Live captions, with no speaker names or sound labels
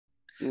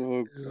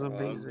Oh This is God.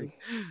 amazing.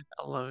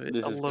 I love it.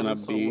 This I is love gonna it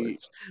so be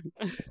much.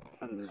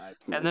 a nightmare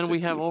And then to we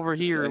have keep over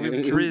here, we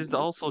have saying. Drizzt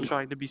also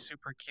trying to be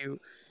super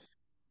cute.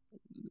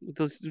 With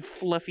this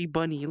fluffy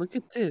bunny. Look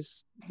at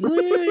this. Look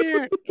at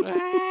here.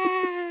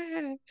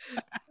 Ah!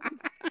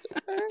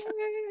 Ah!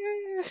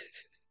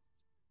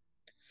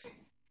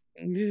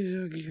 This is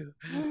so cute.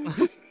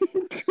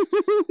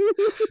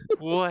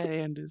 What,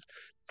 Anders?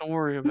 Don't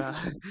worry about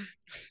it.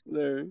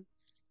 There.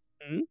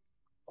 Hmm?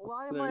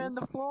 Why am I on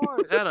the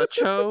floor? Is that a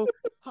Cho?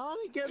 How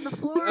did I get on the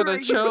floor? Is that a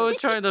right Cho here?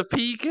 trying to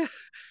peek?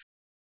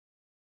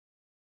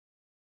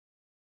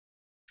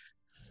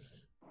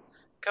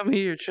 Come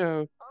here,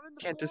 Cho. I'm in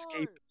the Can't floor.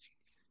 escape.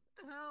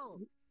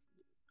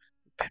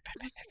 What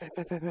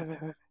the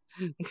hell?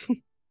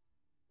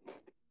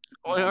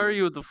 Why are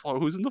you at the floor?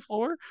 Who's in the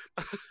floor?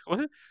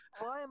 What?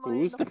 Why am I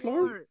Who's on the the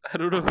floor? floor? I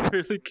don't know.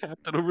 Really,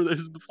 Captain over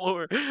there's the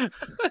floor.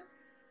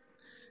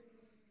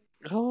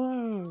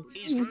 Hello.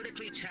 He's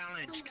vertically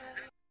challenged.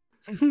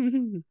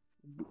 The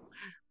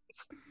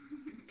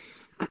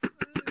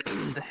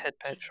head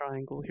pat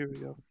triangle. Here we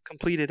go.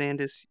 Complete it,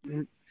 Andis.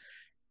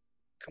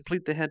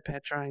 Complete the head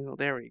pat triangle.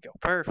 There we go.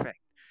 Perfect.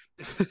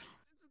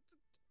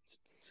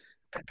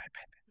 Pat, pat,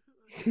 pat.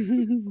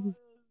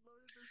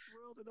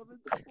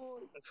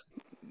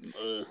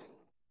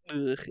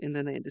 Ugh, and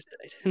then Andis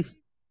died.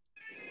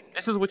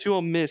 This is what you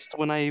all missed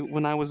when I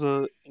was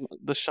the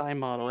Shai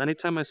model.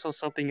 Anytime I saw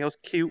something else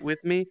cute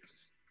with me,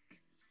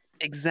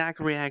 exact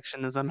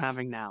reaction as I'm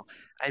having now.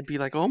 I'd be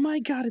like, "Oh my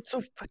god, it's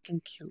so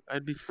fucking cute."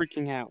 I'd be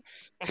freaking out.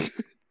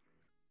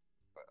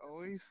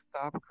 Always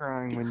stop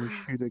crying when you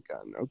shoot a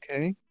gun,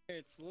 okay?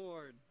 It's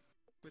Lord.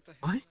 With the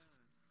What?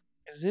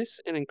 Is this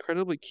an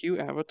incredibly cute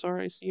avatar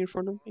I see in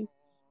front of me?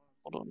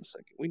 Hold on a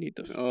second. We need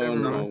to. Oh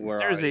no, where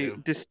There's are a you?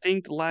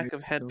 distinct lack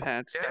of head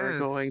pats that are Yes,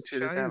 going to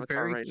this Shai is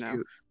avatar very right now.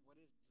 cute.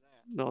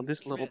 No,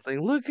 this little thing.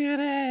 Look at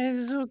it.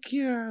 It's so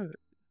cute.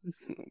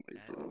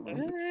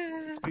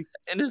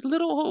 And there's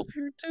little hope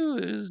here too.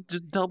 It's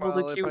just double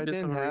the Well, if I cuteness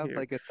didn't over have here.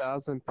 like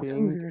 1,000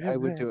 ping, I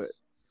would do it.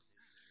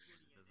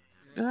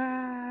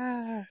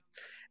 Ah.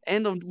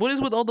 And what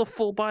is with all the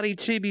full body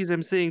chibis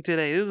I'm seeing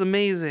today? This is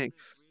amazing.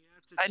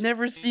 I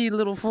never see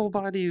little full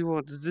body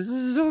ones. This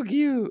is so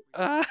cute.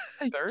 There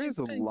is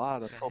a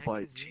lot of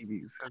full-body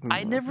chibis.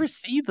 I never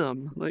see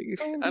them. Like,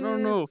 I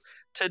don't know.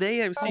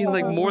 Today I've seen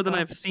like more than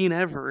I've seen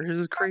ever. This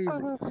is crazy.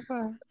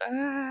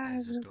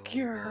 So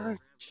cute.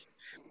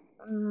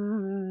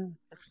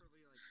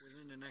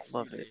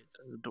 Love it.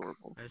 This is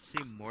adorable. I've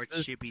seen more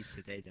chibis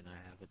today than I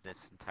have in this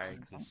entire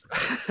existence.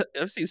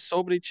 I've seen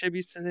so many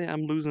chibis today.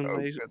 I'm losing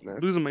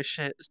goodness. my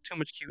shit. There's too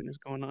much cuteness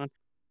going on.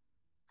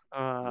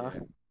 Yeah.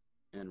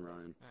 And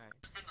Ryan.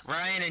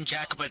 Ryan and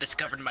Jacoba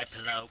discovered my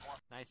pillow.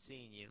 Nice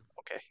seeing you.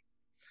 Okay.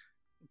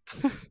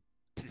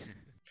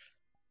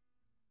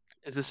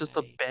 Is this just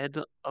a bed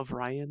of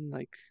Ryan?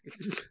 Like,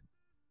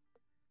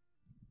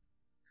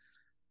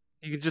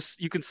 you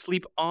can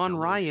sleep on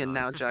Hello, Ryan Shai.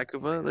 now,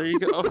 Jacoba. There you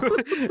go.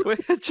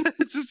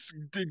 Just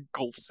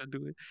engulfs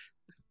into it.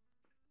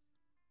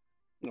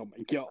 Oh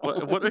my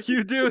god. What are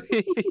you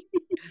doing?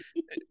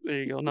 There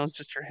you go. Now it's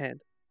just your head.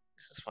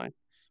 This is fine.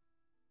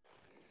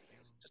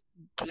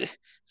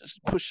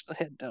 Just push the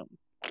head down.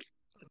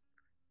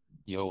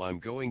 Yo, I'm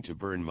going to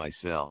burn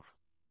myself.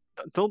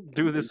 Don't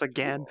do this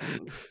again.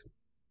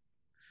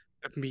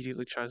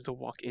 Immediately tries to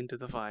walk into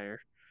the fire.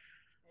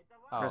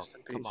 Oh, Rest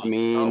in come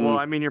peace. on. Oh, well,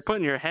 I mean, you're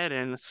putting your head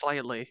in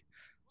slightly.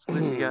 So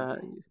this you got.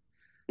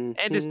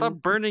 Andy, stop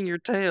burning your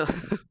tail.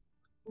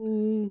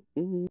 Oh,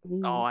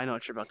 I know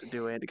what you're about to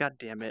do, Andy. God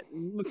damn it.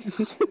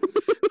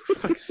 For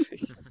fuck's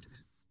sake.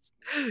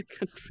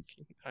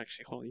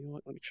 Actually, hold on. You know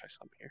what? Let me try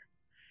something here.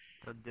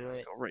 Don't do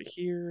it. Go right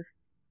here.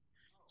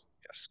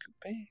 Gotta scoot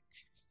back.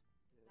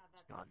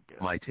 Don't do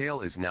it. My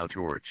tail is now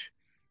torch.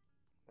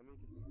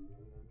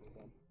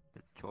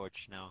 The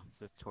torch now.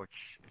 The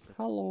torch. It's a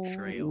Hello.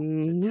 trail.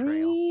 It's a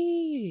trail.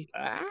 Whee!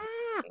 Ah!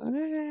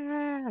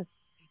 Ah!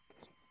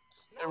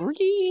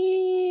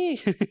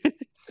 Whee!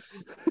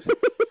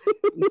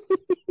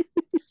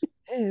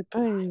 Hey,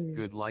 bang.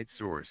 Good light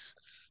source.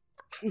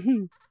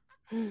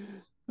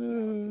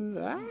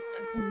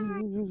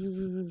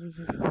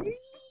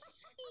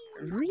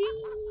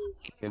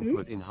 Can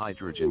put in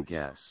hydrogen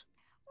gas.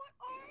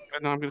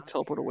 And now I'm gonna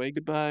teleport away.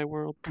 Goodbye,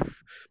 world.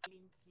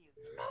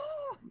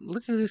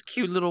 Look at this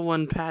cute little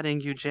one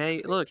patting you,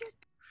 Jay. Look.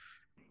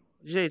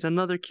 Jay, it's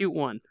another cute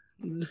one.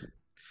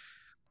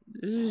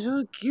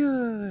 So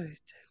cute.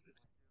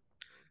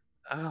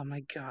 Oh my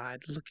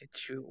god, look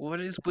at you.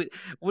 What is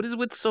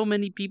with so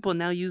many people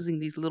now using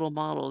these little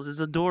models? It's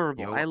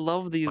adorable. Yo, I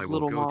love these I will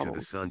little go models. to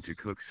the sun to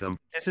cook some.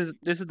 This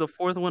is the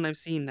fourth one I've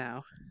seen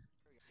now.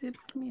 Sit,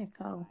 give me a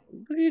cuddle.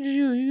 Look at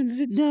you. You can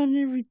sit down and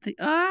everything.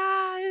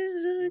 Ah,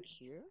 it's so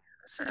cute.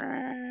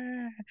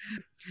 Ah,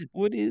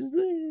 what is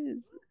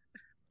this?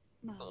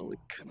 No. Oh my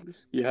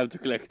goodness. You have to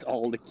collect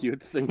all the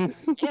cute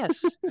things.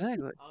 Yes,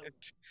 exactly.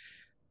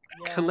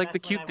 Collect the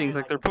cute things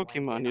like they're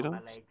Pokemon, you know?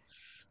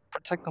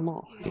 Protect them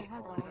all.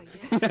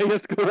 I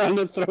just go around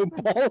and throw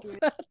balls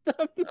at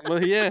them.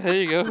 Well, yeah, there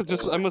you go.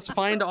 I must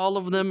find all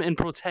of them and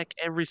protect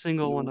every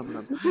single one of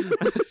them.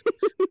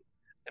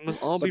 They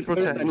must all be But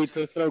first I protected. need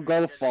to throw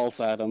golf balls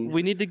at them.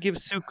 We need to give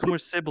Suk more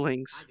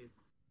siblings.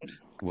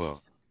 Whoa.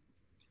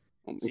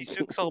 See,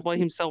 Suk's all by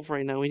himself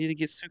right now. We need to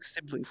get Suk's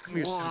siblings. Come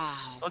here, Suk.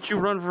 Don't you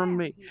run from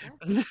me.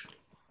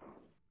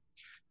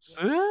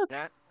 Suk!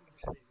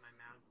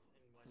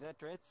 Is that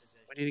Dritz?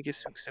 We need to get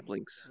Suk's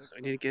siblings. So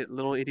we need to get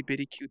little itty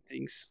bitty cute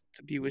things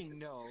to be with.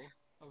 No,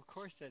 of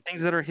course that's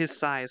Things that are his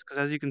size, because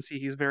as you can see,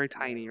 he's very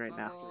tiny right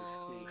now.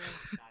 Oh.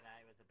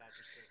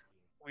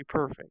 We'll be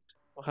perfect.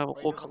 We'll have a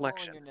Wait, whole there's hole in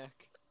collection. your neck.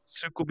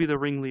 Suk will be the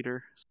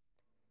ringleader.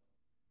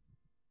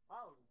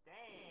 Oh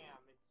damn,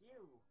 it's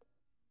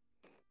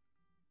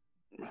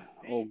you.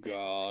 Oh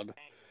god.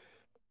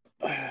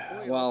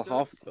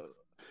 Well,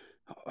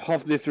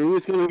 half this room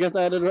is gonna get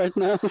added right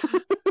now.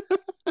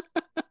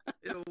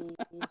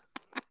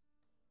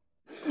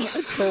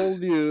 I told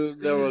you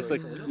there was a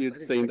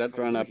cute thing that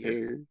ran up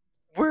here.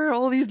 Where are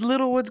all these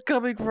little ones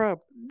coming from?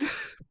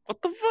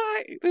 What the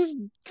fuck?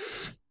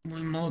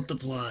 We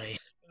multiply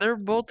They're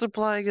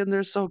multiplying and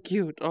they're so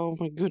cute. Oh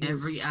my goodness.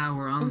 every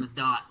hour on the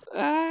dot.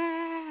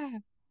 Ah!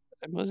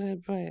 I must have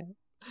it.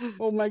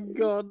 Oh my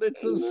god, it's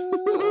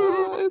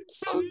It's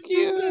so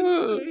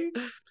cute.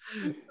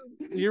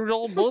 You're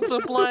all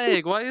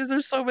multiplying. Why is there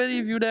so many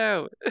of you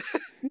now?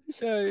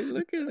 Shai,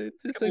 look at it.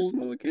 It's a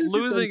small Kenshi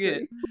Losing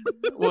sensei.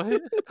 it.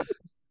 What?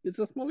 It's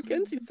a small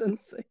Kenshi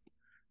sensei.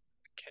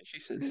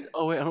 Kenshi says,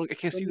 "Oh wait, I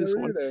can't see this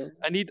one. Naruto.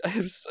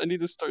 I need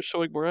to start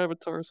showing more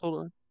avatars. Hold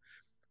on.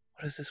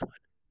 What is this one?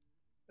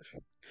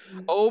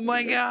 Oh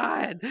my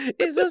god!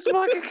 It's a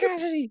small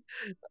Kakashi!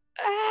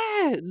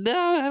 Ah!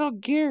 No, I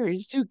don't care.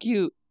 It's too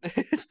cute.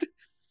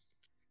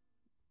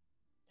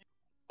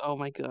 Oh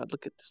my god!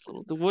 Look at this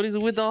little. What is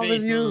with all of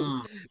Space you?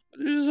 Mom.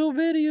 There's so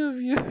many of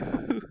you.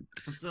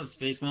 What's up,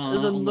 Space Mom?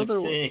 There's I'm another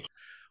like one. sick.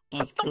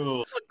 That's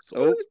cool.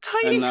 What are these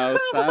tiny And now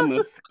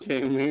models? Samus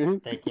came here.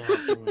 Thank you.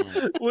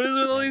 What is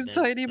with all these That-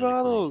 tiny that explains.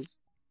 models?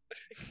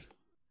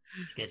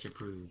 Sketch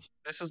approved.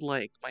 This is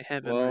like my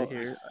heaven Well, right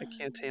here. I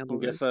can't handle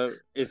Guess this.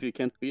 if you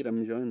can't beat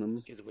them, join them.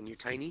 Because when you're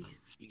tiny,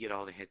 you get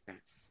all the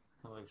headbands.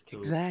 That looks cool.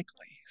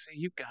 Exactly. See,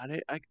 you got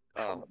it. I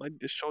Oh.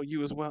 need to show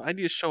you as well. I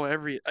need to show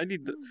I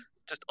need to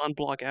just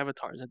unblock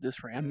avatars at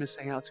this rate. I'm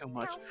missing out too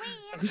much.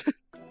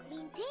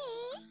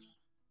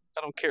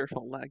 I don't care if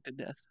I'll lag to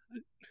death.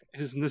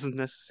 This is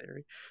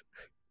necessary.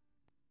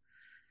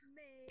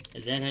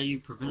 Is that how you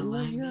prevent Oh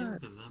my lag there?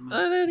 God. 'Cause that Oh,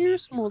 might then you're make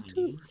small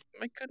people too. use.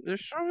 My goodness,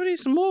 there's so many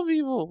small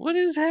people. What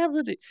is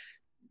happening?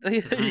 There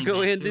you go,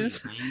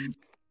 Andis.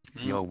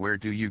 Yo, where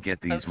do you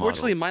get these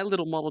Unfortunately, my models?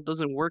 little model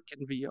doesn't work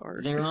in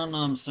VR. They're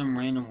on some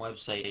random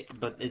website,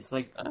 but it's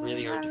like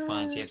really hard to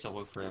find, so you have to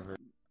look forever.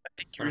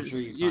 I'm sure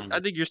you find I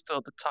it. think you're still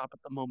at the top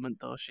at the moment,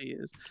 though. She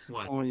is.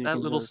 What? Or you That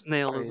can little just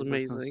snail is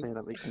praise us and amazing. say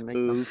that we can make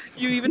them.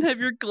 You even have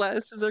your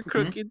glasses are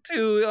crooked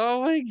too.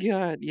 Oh my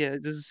god! Yeah,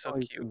 this is so Or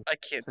you cute. can I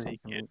can't say we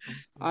take can it.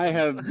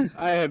 make them.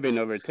 I have been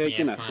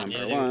overtaken Yeah, as fine. Yeah,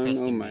 number they're one. Oh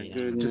custom my made.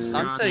 goodness.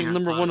 I'm God, saying they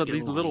number have one of skills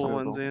these on little circle.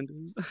 ones,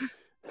 Andis.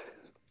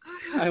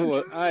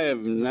 I have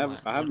never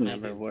What I've did I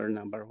never do? were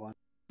number one.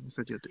 You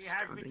said you're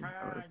discarding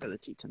our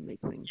ability to make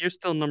things. You're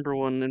still number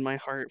one in my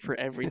heart for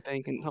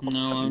everything. And all the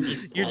No, time. I'm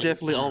just. You're like,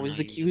 definitely I don't always know,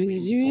 the you just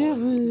cutest. make me You're feel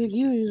definitely the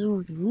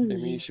like cutest.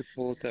 Maybe you should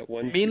pull out that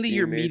one. Mainly chick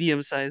your you made.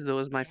 medium size though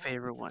is my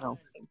favorite one. No.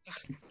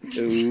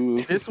 Ooh.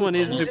 This one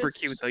is Well, super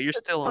cute though. You're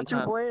still on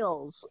top.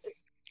 whales.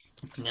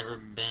 Never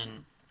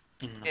been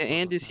in the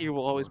Yeah, public Andis here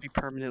will always before.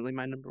 be permanently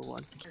my number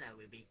one.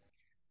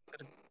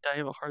 Die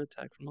of a heart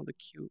attack from all the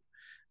cute.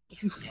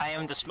 I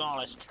am the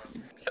smallest.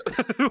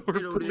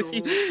 We're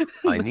pretty-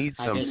 I need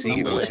I some guess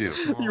somebody CO2.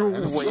 smaller. Your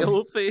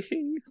whale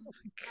thing.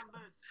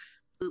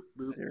 Oh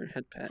my God. Your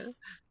head pad.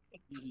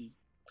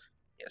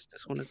 Yes,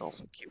 this one is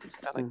also cute.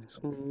 I like this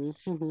one.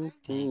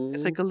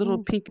 It's like a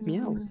little pink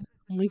meowth.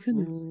 Oh my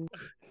goodness.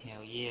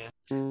 Hell yeah.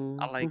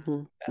 I like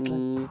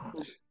that.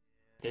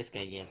 This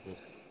guy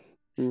gets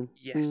it.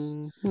 Yes.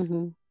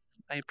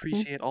 I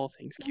appreciate all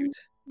things cute.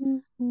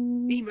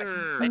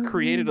 Beamer! I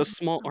created a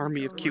small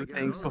army of cute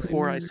things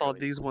before I saw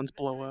these ones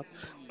blow up.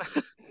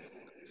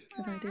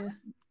 Good idea.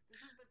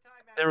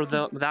 They were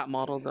that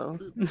model though.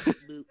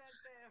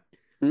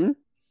 Hmm?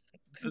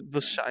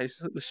 The Shai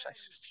sisters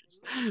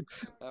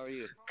How are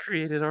you?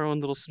 created our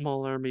own little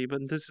small army,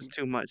 but this is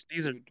too much.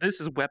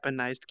 This is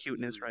weaponized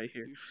cuteness right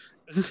here.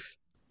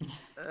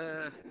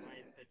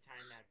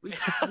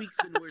 Week's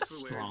been worse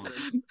for wear, Strong.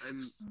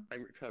 but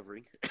I'm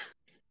recovering.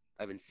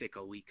 I've been sick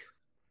all week.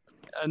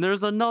 And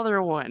there's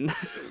another one.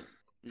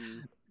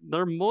 Mm.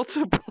 They're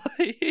multiplying.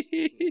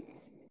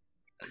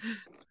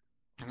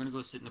 I'm gonna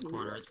go sit in the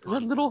corner. It's Is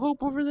that Little time.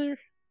 Hope over there?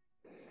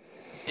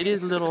 It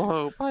is Little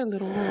Hope. Hi,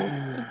 Little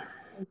Hope.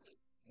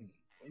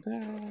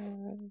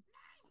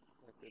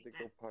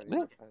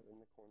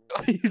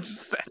 Oh, you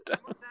just sat down.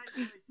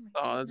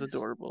 Oh, that's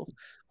adorable.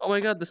 Oh my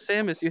god, the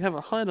Samus, you have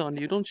a HUD on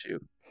you, don't you?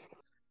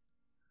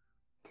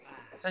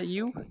 Is that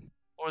you?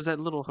 Or is that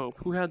Little Hope?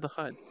 Who had the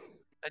HUD?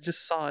 I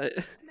just saw it.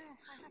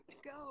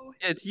 go.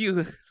 Yeah, it's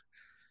you.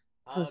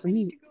 Oh, it's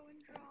neat.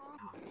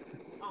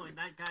 Oh, and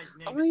that guy's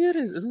name. Oh my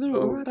goodness, it's a little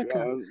Oh erotica.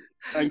 god,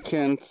 I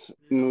can't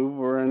move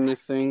or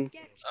anything.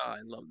 Oh,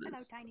 I love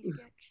this.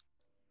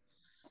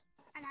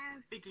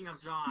 Speaking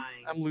of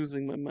drawing. I'm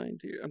losing my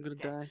mind here. I'm gonna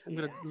die. I'm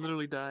gonna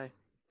literally die.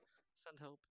 Send help.